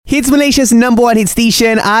It's Malaysia's number one hit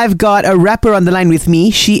station. I've got a rapper on the line with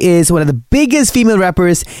me. She is one of the biggest female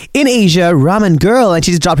rappers in Asia, Ramen Girl, and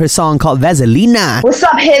she just dropped her song called Vaselina. What's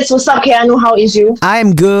up, Hits? What's up, Keanu? How is you?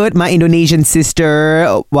 I'm good, my Indonesian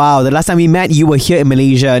sister. Wow, the last time we met, you were here in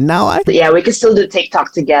Malaysia. Yeah, we can still do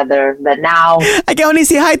TikTok together, but now I can only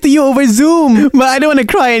say hi to you over Zoom. But I don't want to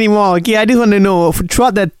cry anymore, okay? I just want to know,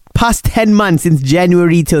 throughout the past 10 months, since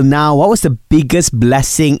January till now, what was the biggest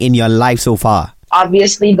blessing in your life so far?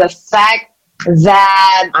 obviously the fact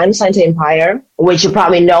that I'm signed to Empire, which you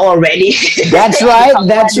probably know already. That's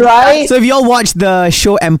right. So if you all watched the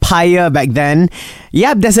show Empire back then,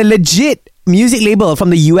 there's a legit music label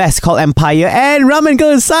from the US called Empire, and Ramen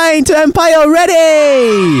Girl is signed to Empire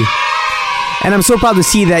already. And I'm so proud to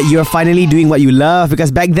see that you're finally doing what you love,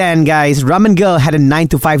 because back then, guys, Ramen Girl had a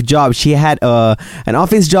 9-to-5 job. She had an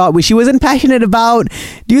office job which she wasn't passionate about.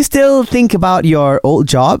 Do you still think about your old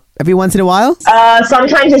job every once in a while?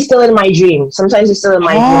 Sometimes it's still in my dream. Dream.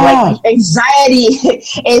 Like, anxiety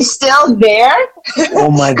is still there.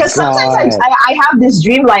 Oh my god! Because sometimes I have this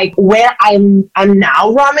dream like where I'm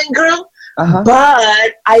now, Ramen Girl.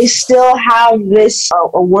 But I still have this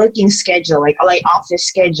a working schedule, like office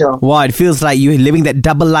schedule. Wow, it feels like you're living that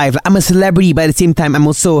double life. I'm a celebrity, but at the same time, I'm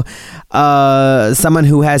also someone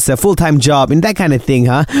who has a full-time job and that kind of thing,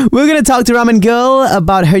 huh? We're going to talk to Ramen Girl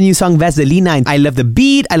about her new song, Vaselina. I love the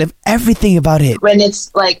beat. I love everything about it. When it's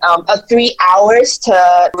like 3 hours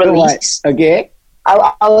to release. Okay.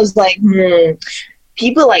 I was like,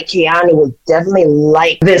 people like Keanu will definitely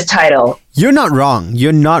like this title. You're not wrong.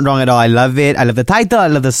 You're not wrong at all. I love it. I love the title. I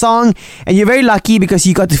love the song. And you're very lucky because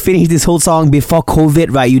you got to finish this whole song before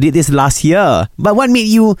COVID, right? You did this last year. But what made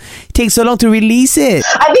you take so long to release it?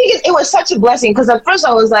 I think it was such a blessing because at first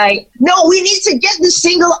I was like, no, we need to get the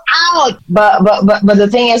single out. But the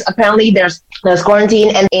thing is, apparently there's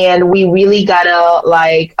quarantine and we really gotta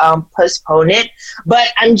postpone it. But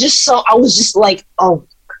I was just like, oh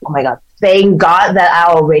my God. Thank God that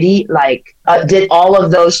I already did all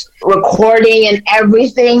of those recording and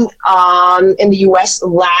everything in the US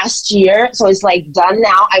last year. So it's done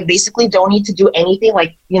now. I basically don't need to do anything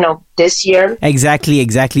this year.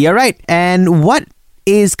 Exactly. All right. And what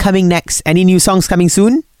is coming next? Any new songs coming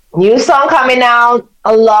soon? New song coming out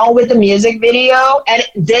along with the music video. And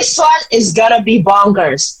this one is gonna be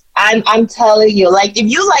bonkers. I'm telling you, if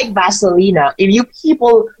you like Vaselina, if you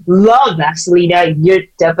people love Vaselina, you're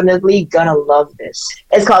definitely gonna love this.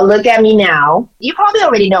 It's called Look at Me Now. You probably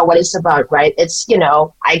already know what it's about, right? It's,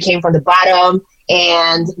 I came from the bottom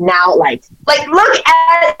and now look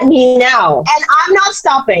at me now. And I'm not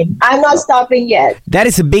stopping. I'm not stopping yet. That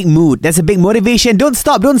is a big mood. That's a big motivation. Don't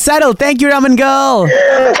stop. Don't settle. Thank you, Ramen Girl.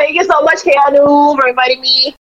 Thank you so much, Keanu, for inviting me.